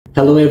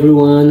Hello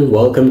everyone,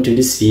 welcome to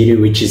this video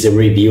which is a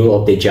review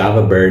of the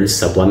Java Burn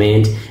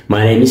supplement.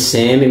 My name is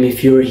Sam and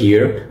if you're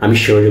here, I'm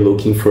sure you're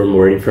looking for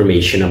more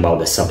information about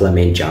the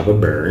supplement Java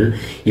Burn.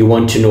 You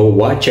want to know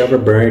what Java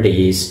Burn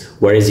is,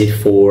 what is it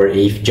for, and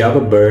if Java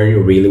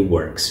Burn really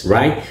works,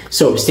 right?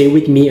 So stay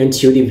with me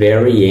until the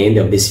very end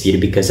of this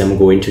video because I'm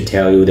going to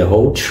tell you the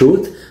whole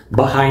truth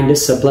behind the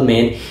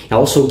supplement and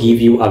also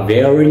give you a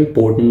very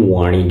important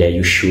warning that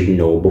you should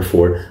know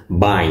before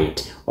buying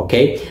it.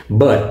 Okay,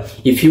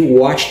 but if you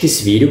watch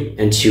this video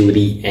until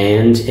the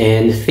end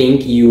and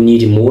think you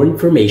need more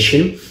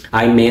information,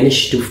 I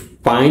managed to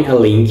find a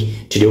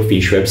link to the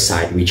official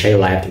website which I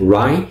left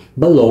right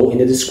below in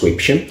the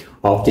description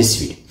of this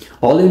video.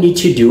 All you need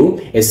to do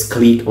is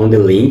click on the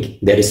link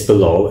that is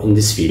below in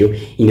this video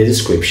in the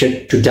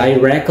description to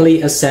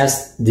directly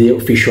access the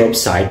official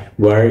website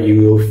where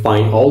you will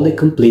find all the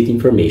complete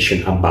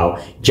information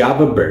about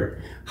Java Burn.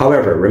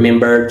 However,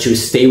 remember to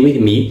stay with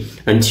me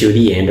until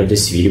the end of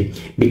this video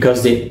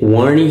because the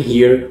warning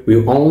here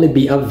will only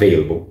be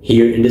available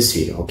here in this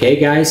video. Okay,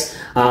 guys?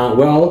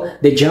 Well,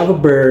 the Java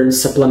Burn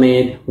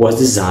supplement was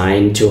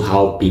designed to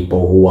help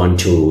people who want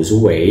to lose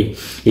weight.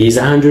 It is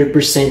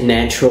 100%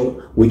 natural,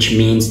 which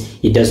means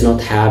it does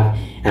not have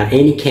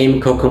any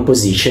chemical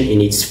composition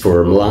in its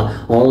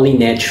formula, only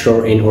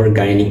natural and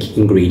organic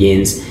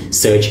ingredients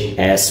such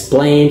as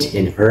plant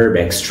and herb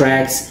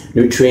extracts,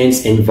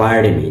 nutrients and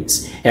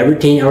vitamins.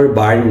 Everything our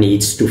body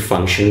needs to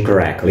function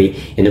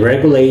correctly and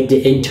regulate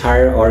the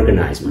entire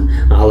organism,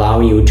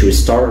 allowing you to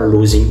start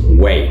losing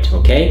weight,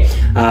 okay?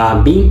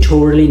 Being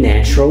totally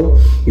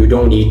natural, you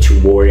don't need to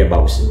worry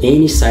about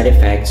any side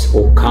effects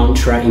or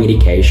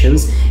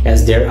contraindications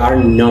as there are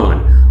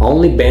none,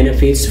 only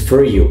benefits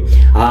for you.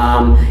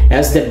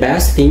 As the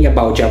best thing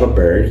about Java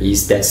Burn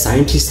is that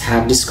scientists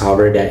have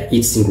discovered that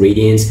its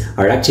ingredients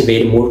are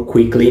activated more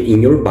quickly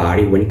in your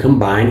body when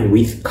combined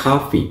with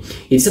coffee.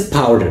 It's a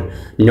powder,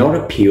 not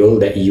a pill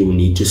that you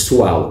need to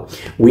swallow.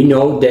 We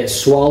know that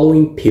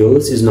swallowing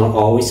pills is not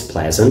always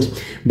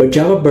pleasant, but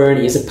Java Burn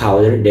is a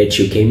powder that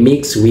you can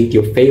mix with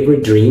your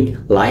favorite drink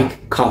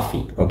like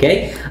coffee,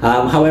 okay?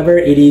 However,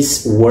 it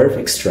is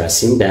worth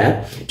stressing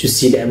that to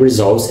see the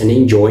results and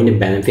enjoying the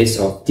benefits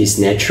of this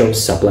natural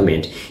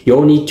supplement,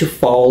 you'll need to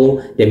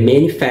follow the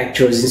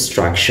manufacturer's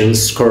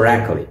instructions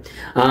correctly.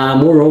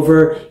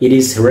 Moreover, it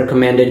is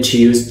recommended to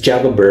use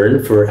Java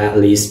Burn for at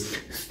least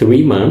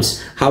 3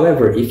 months.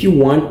 However, if you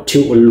want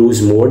to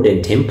lose more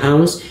than 10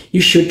 pounds, you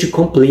should to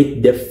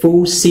complete the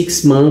full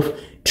 6-month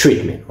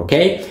treatment,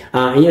 okay?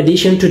 In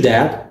addition to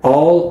that,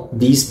 all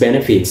these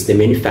benefits, the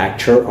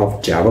manufacturer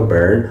of Java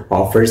Burn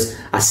offers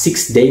a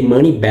 6-day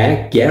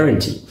money-back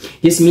guarantee.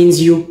 This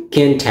means you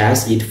can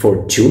test it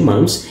for 2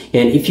 months,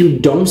 and if you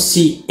don't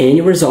see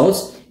any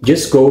results,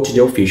 just go to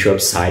the official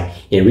website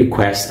and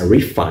request a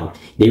refund.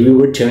 They will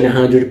return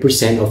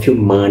 100% of your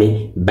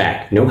money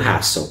back, no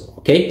hassle,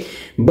 okay?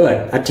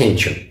 But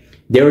attention,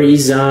 there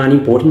is an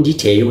important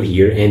detail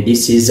here, and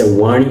this is a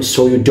warning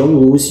so you don't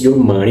lose your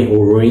money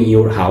or ruin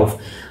your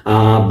health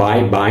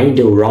by buying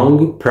the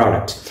wrong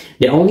product.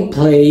 The only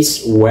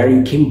place where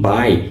you can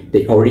buy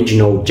the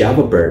original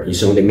Java Burn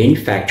is on the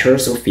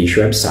manufacturer's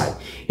official website.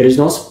 It is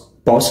not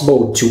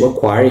possible to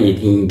acquire it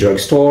in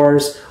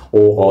drugstores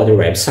or other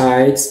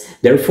websites.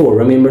 Therefore,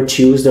 remember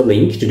to use the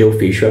link to the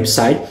official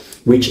website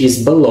which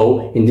is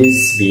below in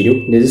this video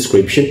in the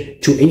description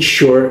to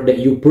ensure that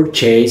you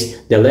purchase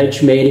the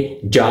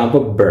legitimate Java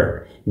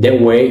Burn.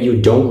 That way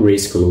you don't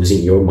risk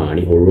losing your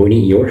money or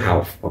ruining your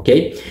health,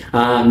 okay?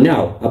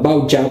 Now,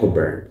 about Java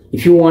Burn.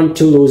 If you want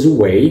to lose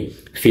weight,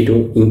 fit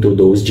into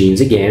those jeans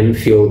again,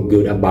 feel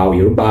good about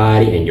your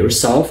body and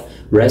yourself,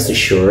 rest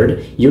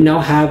assured, you now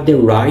have the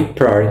right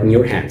product in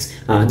your hands.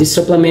 This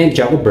supplement,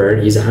 Java Burn,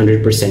 is a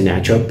 100%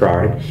 natural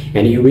product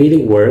and it really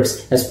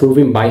works as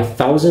proven by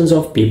thousands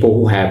of people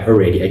who have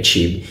already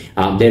achieved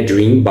their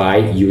dream by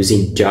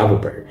using Java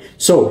Burn.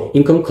 So,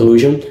 in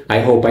conclusion,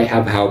 I hope I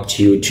have helped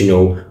you to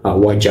know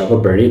what Java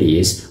Burn it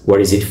is, what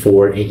is it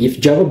for, and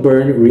if Java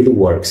Burn really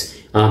works.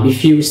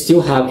 If you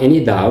still have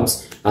any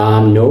doubts,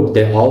 know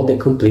that all the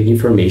complete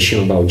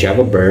information about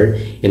Java Burn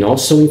and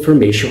also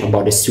information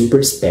about the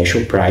super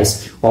special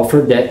price offer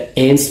that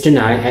ends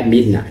tonight at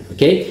midnight,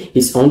 okay?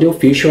 It's on the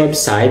official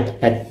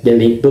website at the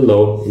link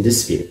below in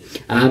this video.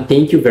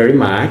 Thank you very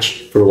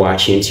much for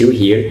watching until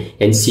here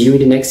and see you in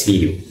the next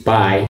video. Bye!